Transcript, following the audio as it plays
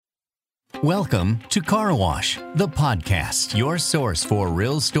Welcome to Car Wash, the podcast, your source for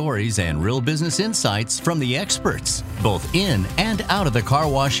real stories and real business insights from the experts, both in and out of the car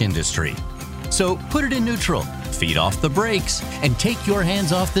wash industry. So put it in neutral, feet off the brakes, and take your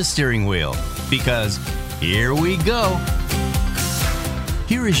hands off the steering wheel, because here we go.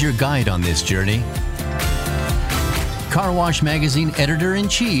 Here is your guide on this journey. Car Wash Magazine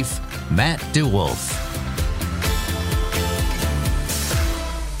Editor-in-Chief, Matt DeWolf.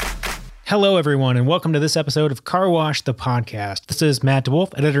 Hello, everyone, and welcome to this episode of Car Wash, the podcast. This is Matt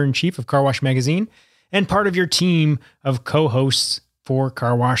DeWolf, Editor-in-Chief of Car Wash Magazine, and part of your team of co-hosts for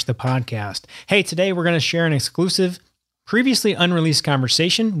Car Wash, the podcast. Hey, today we're going to share an exclusive, previously unreleased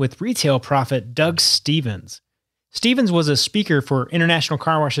conversation with retail prophet Doug Stephens. Stephens was a speaker for International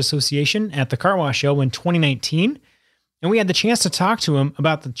Car Wash Association at the Car Wash Show in 2019, and we had the chance to talk to him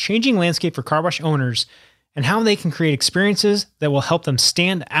about the changing landscape for car wash owners and how they can create experiences that will help them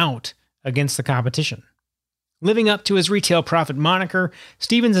stand out against the competition. Living up to his retail prophet moniker,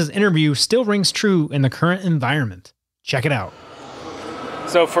 Stephens' interview still rings true in the current environment. Check it out.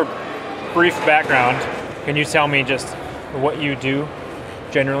 So for brief background, can you tell me just what you do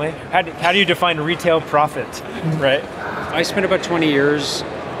generally? How do you define retail prophet, right? I spent about 20 years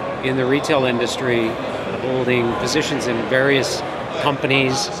in the retail industry, holding positions in various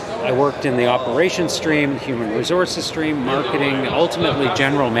companies. I worked in the operations stream, human resources stream, marketing, ultimately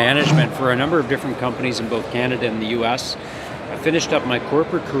general management for a number of different companies in both Canada and the US. I finished up my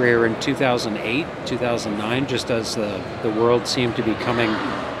corporate career in 2008, 2009, just as the world seemed to be coming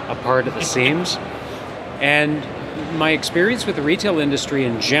apart at the seams. And my experience with the retail industry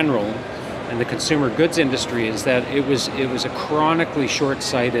in general and the consumer goods industry is that it was a chronically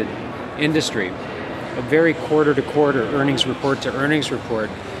short-sighted industry, a very quarter-to-quarter, earnings report to earnings report.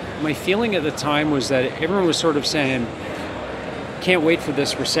 My feeling at the time was that everyone was sort of saying, can't wait for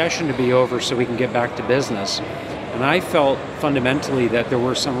this recession to be over so we can get back to business. And I felt fundamentally that there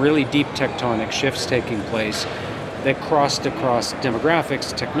were some really deep tectonic shifts taking place that crossed across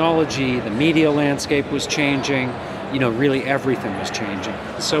demographics, technology, the media landscape was changing, really everything was changing.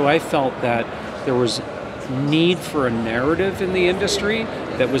 So I felt that there was need for a narrative in the industry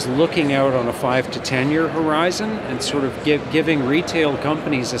that was looking out on a 5 to 10 year horizon and sort of giving retail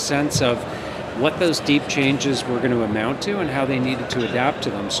companies a sense of what those deep changes were going to amount to and how they needed to adapt to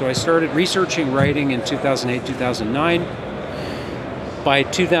them. So I started researching writing in 2008, 2009. By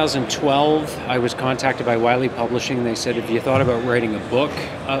 2012, I was contacted by Wiley Publishing. They said, have you thought about writing a book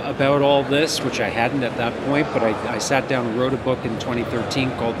about all this, which I hadn't at that point, but I sat down and wrote a book in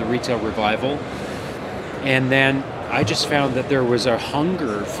 2013 called The Retail Revival. And then I just found that there was a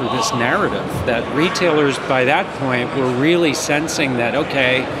hunger for this narrative, that retailers by that point were really sensing that,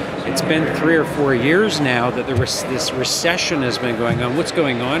 okay, it's been 3 or 4 years now that this recession has been going on. What's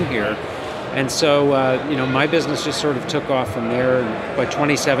going on here? And so, my business just sort of took off from there. And by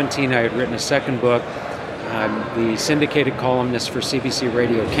 2017, I had written a second book. I'm the syndicated columnist for CBC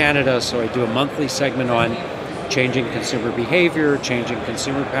Radio Canada, so I do a monthly segment on changing consumer behavior, changing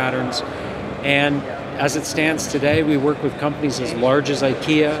consumer patterns. And as it stands today, we work with companies as large as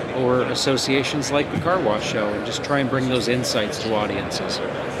IKEA or associations like the Car Wash Show and just try and bring those insights to audiences.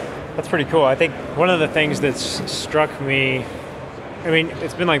 That's pretty cool. I think one of the things that's struck me,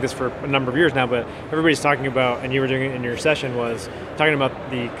 it's been like this for a number of years now, but everybody's talking about, and you were doing it in your session, was talking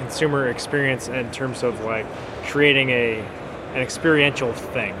about the consumer experience in terms of like creating an experiential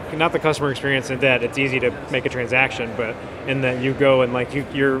thing. Not the customer experience in that it's easy to make a transaction, but in that you go and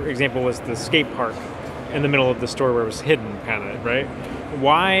your example was the skate park in the middle of the store where it was hidden, kind of, right?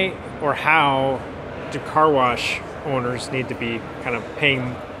 Why or how do car wash owners need to be kind of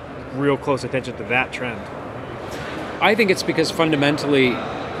paying real close attention to that trend? I think it's because fundamentally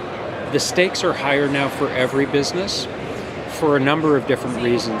the stakes are higher now for every business for a number of different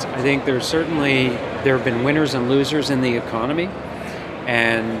reasons. I think there have been winners and losers in the economy,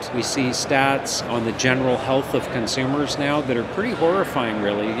 and we see stats on the general health of consumers now that are pretty horrifying,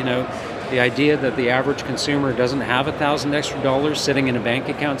 really. The idea that the average consumer doesn't have $1,000 extra sitting in a bank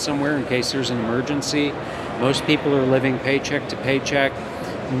account somewhere in case there's an emergency. Most people are living paycheck to paycheck.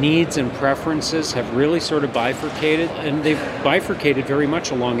 Needs and preferences have really sort of bifurcated, and they've bifurcated very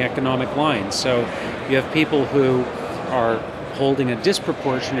much along economic lines. So you have people who are holding a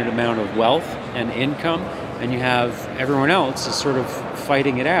disproportionate amount of wealth and income, and you have everyone else is sort of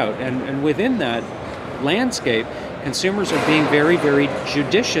fighting it out. And within that landscape, consumers are being very, very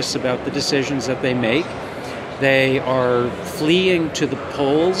judicious about the decisions that they make. They are fleeing to the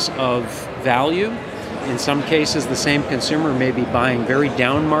poles of value. In some cases, the same consumer may be buying very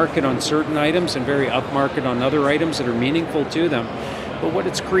down market on certain items and very up market on other items that are meaningful to them. But what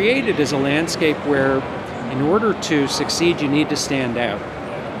it's created is a landscape where in order to succeed, you need to stand out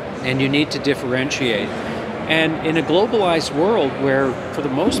and you need to differentiate. And in a globalized world where, for the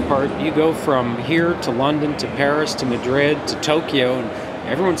most part, you go from here to London to Paris to Madrid to Tokyo, and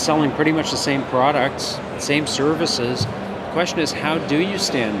everyone's selling pretty much the same products, same services, the question is, how do you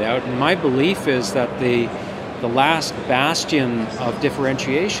stand out? And my belief is that the last bastion of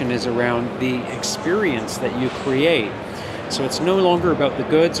differentiation is around the experience that you create. So it's no longer about the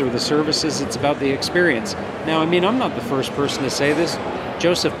goods or the services, it's about the experience. Now, I mean, I'm not the first person to say this.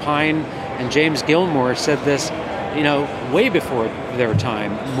 Joseph Pine and James Gilmore said this, way before their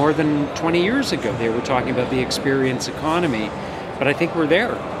time. More than 20 years ago, they were talking about the experience economy. But I think we're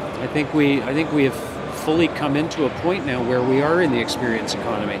there. I think we have fully come into a point now where we are in the experience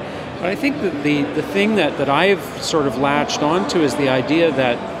economy. But I think that the thing that I've sort of latched onto is the idea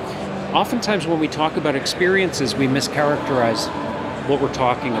that oftentimes when we talk about experiences, we mischaracterize what we're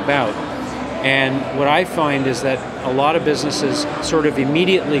talking about. And what I find is that a lot of businesses sort of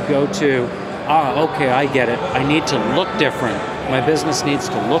immediately go to, okay, I get it. I need to look different. My business needs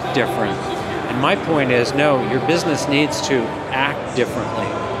to look different. And my point is, no, your business needs to act differently.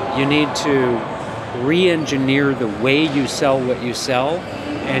 You need to re-engineer the way you sell what you sell,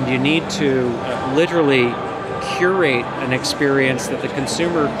 and you need to literally curate an experience that the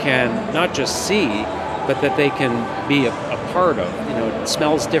consumer can not just see, but that they can be a part of. It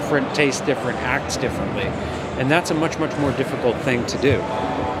smells different, tastes different, acts differently. And that's a much, much more difficult thing to do.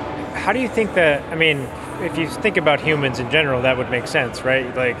 How do you think that, if you think about humans in general, that would make sense,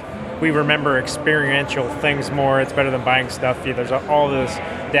 right? Like, we remember experiential things more. It's better than buying stuff. There's all this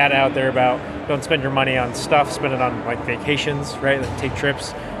data out there about don't spend your money on stuff, spend it on like vacations, right? Like take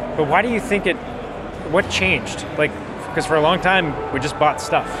trips. But why do you think what changed? Because for a long time, we just bought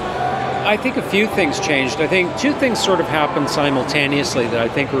stuff. I think a few things changed. I think two things sort of happened simultaneously that I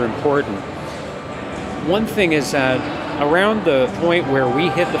think are important. One thing is that around the point where we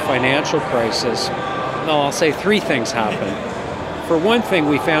hit the financial crisis, I'll say three things happened. For one thing,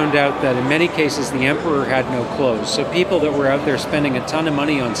 we found out that in many cases the emperor had no clothes. So people that were out there spending a ton of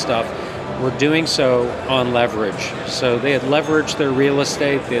money on stuff were doing so on leverage. So they had leveraged their real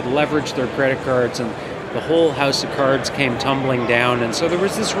estate, they had leveraged their credit cards, and the whole house of cards came tumbling down. And so there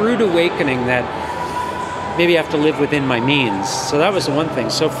was this rude awakening that maybe I have to live within my means. So that was the one thing.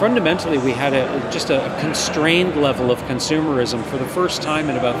 So fundamentally, we had just a constrained level of consumerism for the first time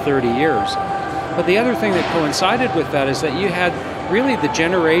in about 30 years. But the other thing that coincided with that is that you had really the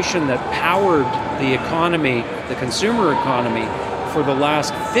generation that powered the economy, the consumer economy, for the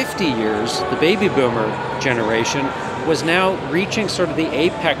last 50 years, the baby boomer generation, was now reaching sort of the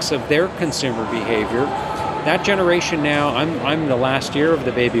apex of their consumer behavior. That generation now, I'm the last year of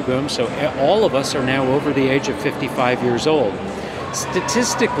the baby boom, so all of us are now over the age of 55 years old.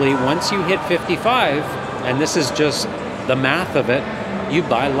 Statistically, once you hit 55, and this is just the math of it, you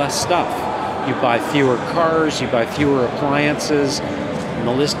buy less stuff. You buy fewer cars, you buy fewer appliances, and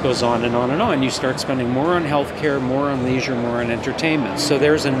the list goes on and on and on. You start spending more on healthcare, more on leisure, more on entertainment. So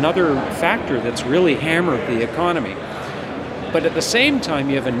there's another factor that's really hammered the economy. But at the same time,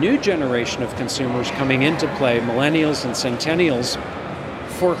 you have a new generation of consumers coming into play, millennials and centennials,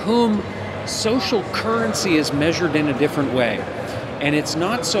 for whom social currency is measured in a different way. And it's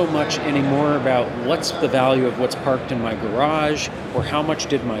not so much anymore about what's the value of what's parked in my garage or how much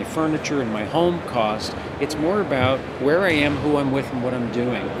did my furniture in my home cost. It's more about where I am, who I'm with, and what I'm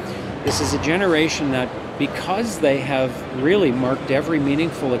doing. This is a generation that, because they have really marked every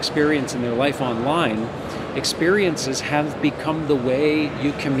meaningful experience in their life online, experiences have become the way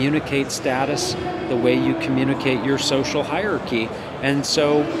you communicate status, the way you communicate your social hierarchy. And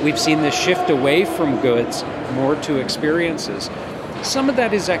so we've seen this shift away from goods, more to experiences. Some of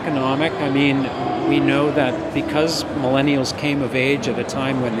that is economic. I mean, we know that because millennials came of age at a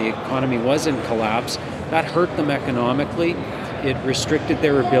time when the economy was in collapse, that hurt them economically. It restricted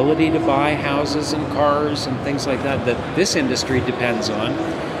their ability to buy houses and cars and things like that this industry depends on.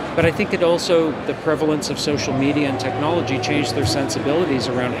 But I think it also, the prevalence of social media and technology changed their sensibilities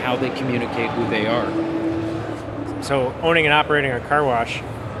around how they communicate who they are. So owning and operating a car wash,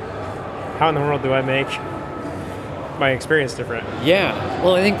 how in the world do I make my experience different? Yeah,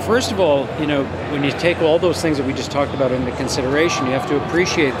 well, I think first of all, when you take all those things that we just talked about into consideration, you have to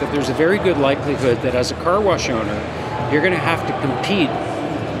appreciate that there's a very good likelihood that as a car wash owner, you're going to have to compete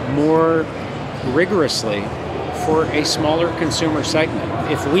more rigorously for a smaller consumer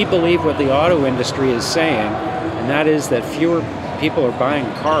segment. If we believe what the auto industry is saying, and that is that fewer people are buying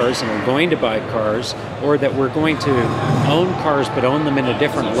cars and are going to buy cars, or that we're going to own cars but own them in a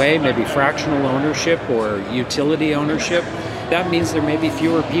different way, maybe fractional ownership or utility ownership, that means there may be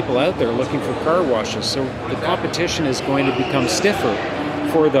fewer people out there looking for car washes. So the competition is going to become stiffer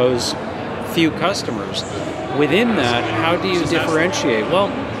for those few customers. Within that, how do you differentiate? Well,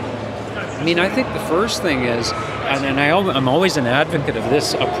 I mean, I think the first thing is, and I'm always an advocate of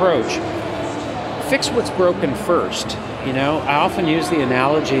this approach, fix what's broken first. You know, I often use the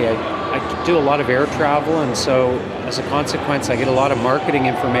analogy, I do a lot of air travel, and so as a consequence, I get a lot of marketing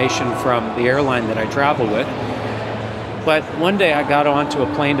information from the airline that I travel with. But one day I got onto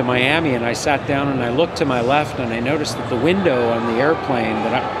a plane to Miami, and I sat down and I looked to my left, and I noticed that the window on the airplane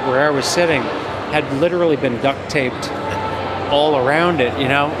where I was sitting had literally been duct taped all around it, you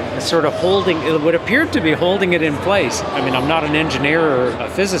know, sort of holding, it would appear to be holding it in place. I mean, I'm not an engineer or a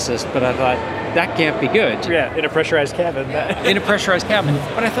physicist, but I thought, that can't be good. Yeah, in a pressurized cabin. In a pressurized cabin.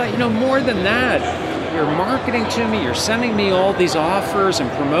 But I thought, you know, more than that, you're marketing to me, you're sending me all these offers and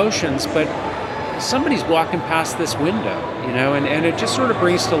promotions, but somebody's walking past this window, you know, and it just sort of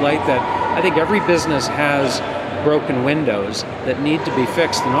brings to light that I think every business has broken windows that need to be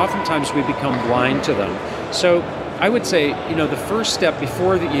fixed, and oftentimes we become blind to them. So I would say, you know, the first step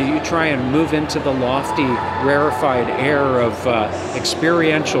before that you try and move into the lofty, rarefied air of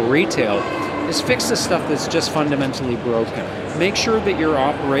experiential retail is fix the stuff that's just fundamentally broken. Make sure that your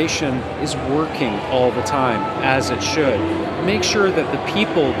operation is working all the time as it should. Make sure that the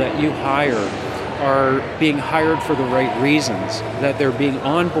people that you hire are being hired for the right reasons, that they're being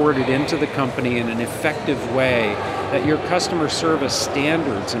onboarded into the company in an effective way, that your customer service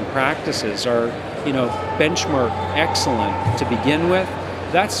standards and practices are, you know, benchmark excellent to begin with.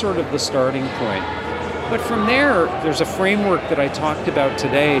 That's sort of the starting point. But from there, there's a framework that I talked about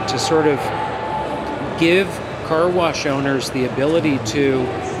today to sort of give car wash owners the ability to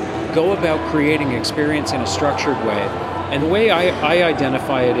go about creating experience in a structured way. And the way I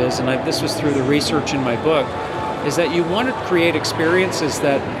identify it is, and this was through the research in my book, is that you want to create experiences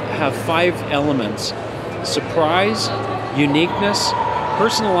that have 5 elements: surprise, uniqueness,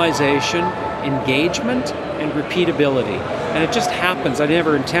 personalization, engagement, and repeatability. And it just happens. I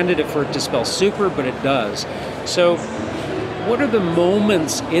never intended it for it to spell super, but it does. So what are the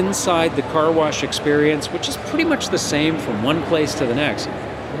moments inside the car wash experience, which is pretty much the same from one place to the next?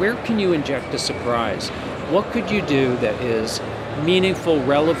 Where can you inject a surprise? What could you do that is meaningful,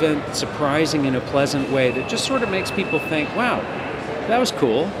 relevant, surprising in a pleasant way that just sort of makes people think, wow, that was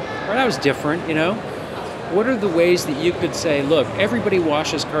cool, or that was different, you know? What are the ways that you could say, look, everybody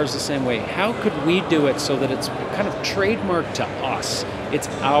washes cars the same way. How could we do it so that it's kind of trademarked to us? It's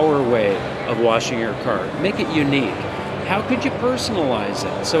our way of washing your car. Make it unique. How could you personalize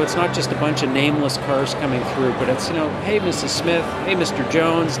it? So it's not just a bunch of nameless cars coming through, but it's, you know, hey, Mrs. Smith, hey, Mr.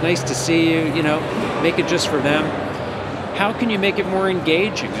 Jones, nice to see you, you know, make it just for them. How can you make it more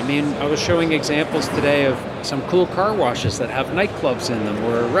engaging? I mean, I was showing examples today of some cool car washes that have nightclubs in them,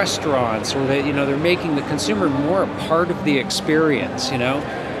 or restaurants, or they, you know, they're making the consumer more a part of the experience, you know.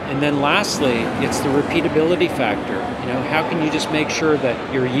 And then lastly, it's the repeatability factor. You know, how can you just make sure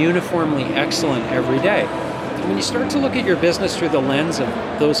that you're uniformly excellent every day? When you start to look at your business through the lens of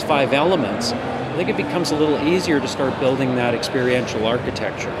those 5 elements, I think it becomes a little easier to start building that experiential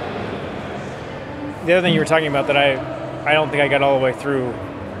architecture. The other thing you were talking about that I don't think I got all the way through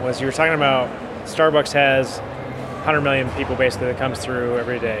was you were talking about Starbucks has 100 million people basically that comes through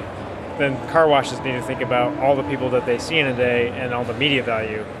every day. Then car washes need to think about all the people that they see in a day and all the media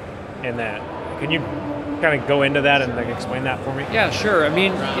value in that. Can you kind of go into that and like explain that for me? Yeah, sure. I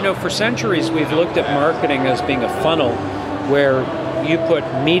mean, you know, for centuries we've looked at marketing as being a funnel where you put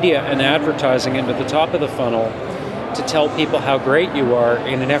media and advertising into the top of the funnel to tell people how great you are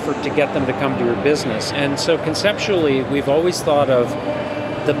in an effort to get them to come to your business. And so conceptually, we've always thought of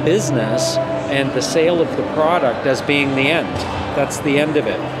the business and the sale of the product as being the end. That's the end of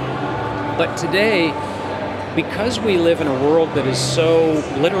it. But today, because we live in a world that is so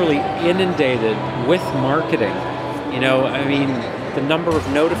literally inundated with marketing, you know, I mean, the number of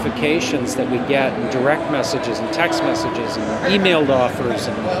notifications that we get, and direct messages and text messages and emailed offers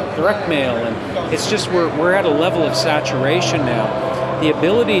and direct mail, and it's just we're at a level of saturation now. The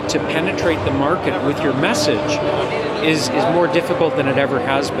ability to penetrate the market with your message is more difficult than it ever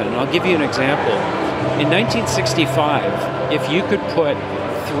has been. And I'll give you an example. In 1965, if you could put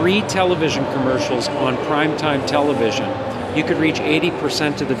 3 television commercials on primetime television, you could reach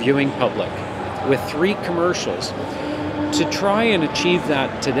 80% of the viewing public with 3 commercials. To try and achieve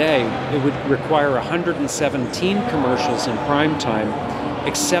that today, it would require 117 commercials in prime time,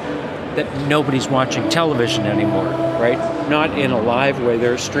 except that nobody's watching television anymore, right? Not in a live way,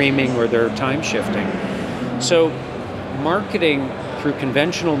 they're streaming or they're time shifting. So marketing through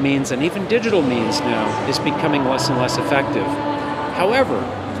conventional means and even digital means now is becoming less and less effective. However,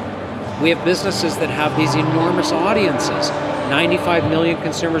 we have businesses that have these enormous audiences. 95 million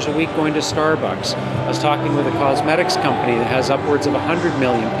consumers a week going to Starbucks. I was talking with a cosmetics company that has upwards of 100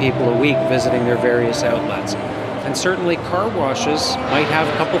 million people a week visiting their various outlets. And certainly car washes might have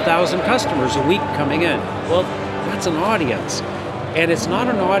a couple thousand customers a week coming in. Well, that's an audience. And it's not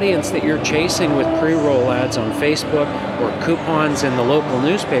an audience that you're chasing with pre-roll ads on Facebook or coupons in the local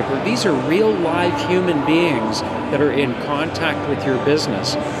newspaper. These are real live human beings that are in contact with your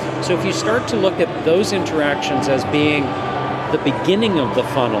business. So if you start to look at those interactions as being the beginning of the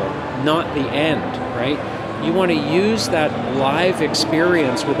funnel, not the end, right? You want to use that live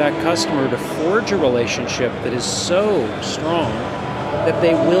experience with that customer to forge a relationship that is so strong that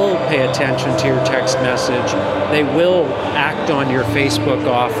they will pay attention to your text message. They will act on your Facebook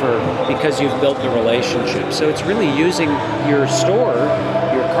offer because you've built the relationship. So it's really using your store,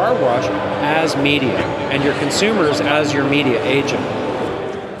 your car wash, as media, and your consumers as your media agent.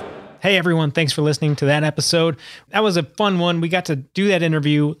 Hey everyone, thanks for listening to that episode. That was a fun one. We got to do that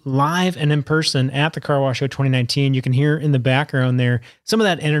interview live and in person at the Car Wash Show 2019. You can hear in the background there some of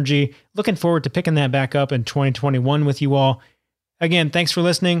that energy. Looking forward to picking that back up in 2021 with you all. Again, thanks for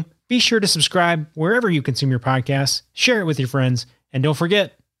listening. Be sure to subscribe wherever you consume your podcasts, share it with your friends, and don't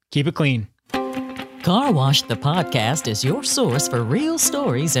forget, keep it clean. Car Wash the Podcast is your source for real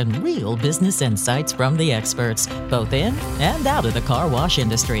stories and real business insights from the experts, both in and out of the car wash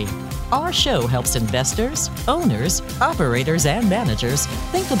industry. Our show helps investors, owners, operators, and managers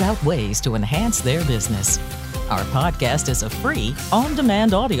think about ways to enhance their business. Our podcast is a free,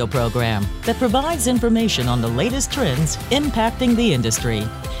 on-demand audio program that provides information on the latest trends impacting the industry,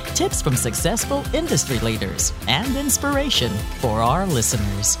 tips from successful industry leaders, and inspiration for our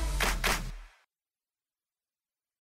listeners.